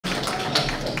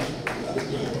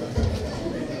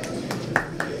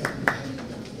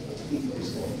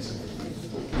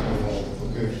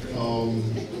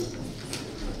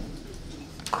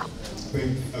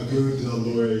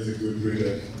good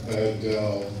reader, and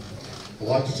I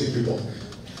like to take you back.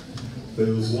 There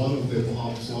was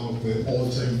perhaps one of the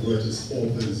all-time greatest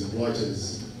authors and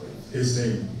writers. His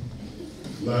name,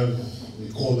 Lev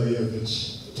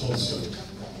Nikolaevich Tolstoy,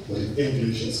 but in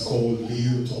English it's called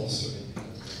Leo Tolstoy.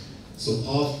 So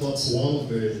perhaps that's one of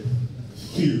the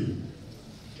few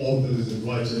authors and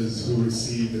writers who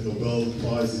received the Nobel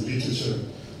Prize in Literature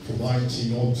from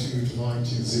 1902 to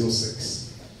 1906.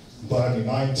 But in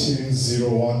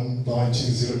 1901,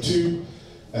 1902,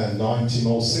 and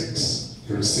 1906,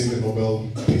 he received the Nobel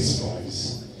Peace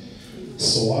Prize.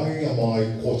 So why am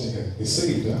I quoting him? He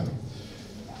said,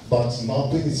 but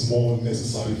nothing is more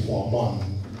necessary for a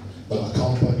man than a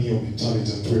company of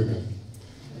intelligent women.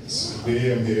 So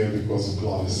today I'm here because of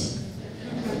Gladys.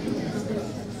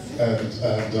 I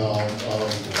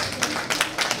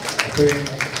think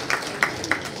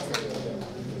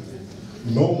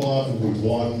no man would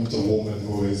want a woman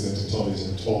who isn't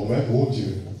intelligent, or men, would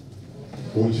you?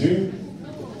 Would you?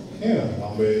 Yeah,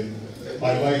 I mean,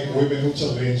 I like women who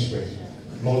challenge me,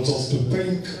 not just to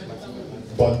think,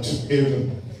 but to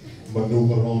even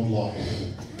maneuver around life.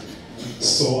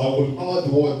 So I will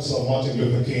add what Martin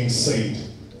Luther King said.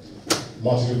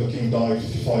 Martin Luther King died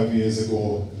 55 years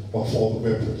ago on 4th of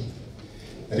April.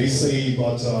 And he said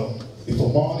that if a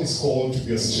man is called to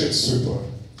be a street sweeper,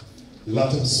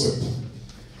 let him sweep.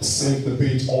 As if the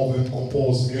Beethoven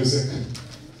composed music,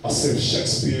 as if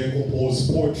Shakespeare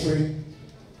composed poetry,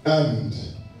 and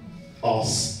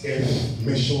as if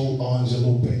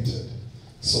Michelangelo painted.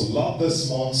 So let this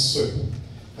man sweep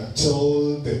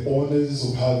until the owners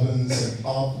of heavens and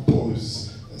earth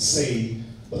pause and say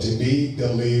that indeed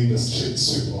there lived a street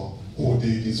sweeper who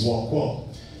did his work well.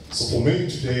 So for me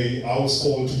today, I was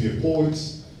called to be a poet,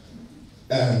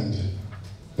 and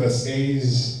this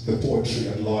is the poetry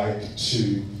I'd like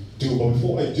to do. But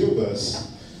before I do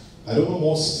this, I don't know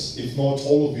most, if not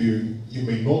all of you, you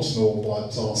may not know,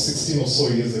 but 16 or so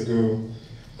years ago,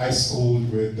 I schooled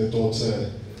with the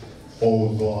daughter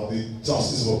of the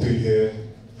Justice of Appeal here,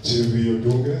 J.V.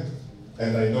 Odunga,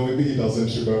 and I know maybe he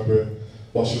doesn't remember,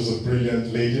 but she was a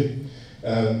brilliant lady,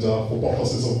 and for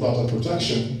purposes of data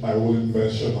protection, I wouldn't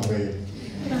mention her name.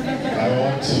 I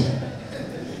want to.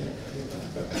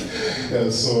 Yeah,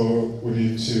 so we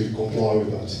need to comply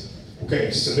with that.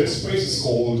 Okay, so this space is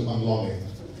called Unlearning.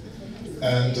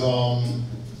 And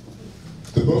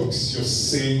the books you're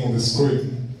seeing on the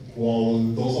screen, well,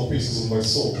 those are pieces of my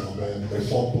soul. I mean, my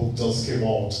fourth book just came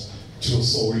out 2 or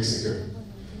so weeks ago.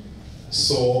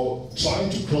 So, trying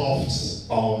to craft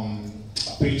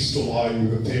a page to line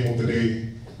with the theme of the day,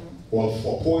 well,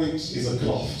 for a poet is a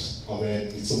craft. I mean,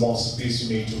 it's a masterpiece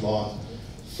you need to learn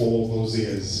for those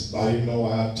years. I didn't know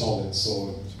I had talent,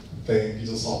 so I think it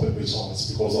just happened by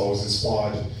chance because I was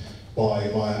inspired by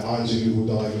my Anjali, who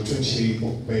died on 28th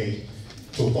of May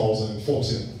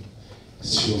 2014.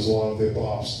 She was one of the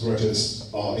perhaps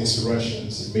greatest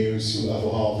inspirations and muse you'll ever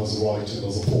have as a writer and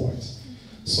as a poet.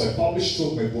 So I published 2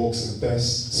 of my books in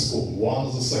this school. One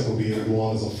as a second year,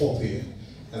 one as a 4th year.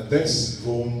 And this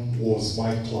room was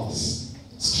my class,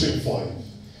 Stream 5.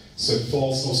 So it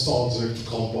felt nostalgic to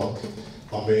come back.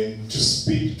 I mean, to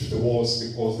speak to the walls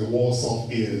because the walls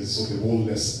have ears, so they will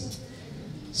listen.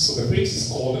 So the piece is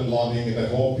called Unlearning, and I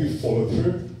hope you follow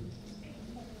through.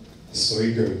 So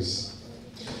it goes.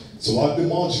 So like the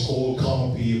magical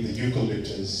canopy of the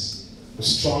eucalyptus,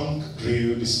 whose trunk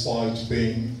grew despite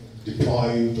being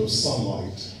deprived of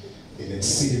sunlight in its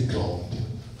seeded ground,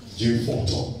 dew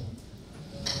autumn.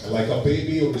 And like a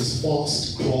baby of his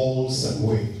fast crawls and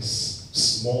wings,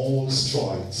 small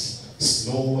strides,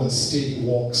 slow and steady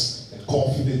walks, and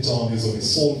confident journeys on his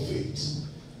soul feet,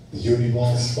 the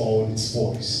universe found its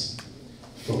voice.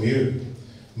 From here,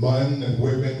 men and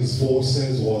women's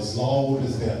voices were as loud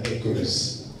as their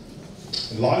echoes.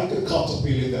 And like a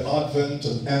caterpillar in the advent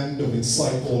and end of its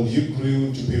cycle, you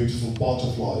grew to beautiful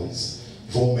butterflies,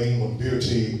 roaming on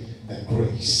beauty and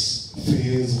grace.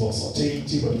 Fears of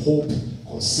uncertainty, but hope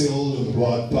concealed in the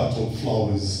red-petaled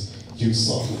flowers you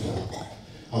settled on.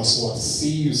 And so at sea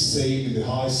you sailed, in the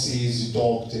high seas you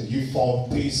docked, and you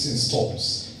found peace in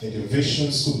storms, and your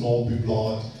visions could not be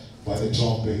blurred by the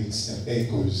trumpets and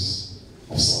echoes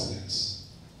of silence.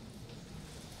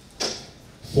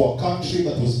 For a country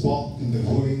that was birthed in the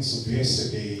ruins of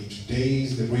yesterday, today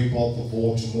is the rebirth of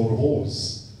what tomorrow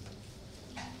holds.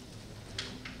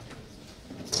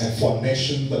 And for a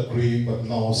nation that grieved but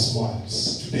now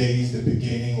smiles, today is the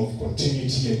beginning of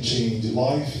continuity and change,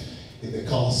 life in the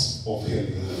cusp of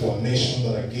healing. For a nation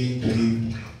that again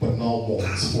grieved but now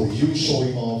mourns, for you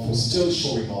showing up, for still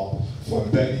showing up, for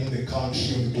embedding the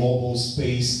country in the global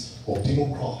space of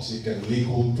democratic and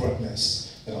legal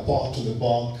greatness. And apart to the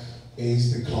bank,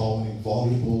 is the crown in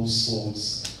valuable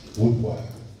swords woodwork.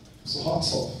 So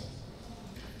hats off.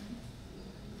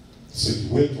 So you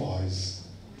will rise,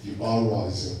 you are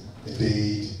rising,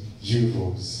 indeed you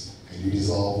rose, and you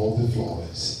deserve all the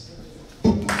flowers.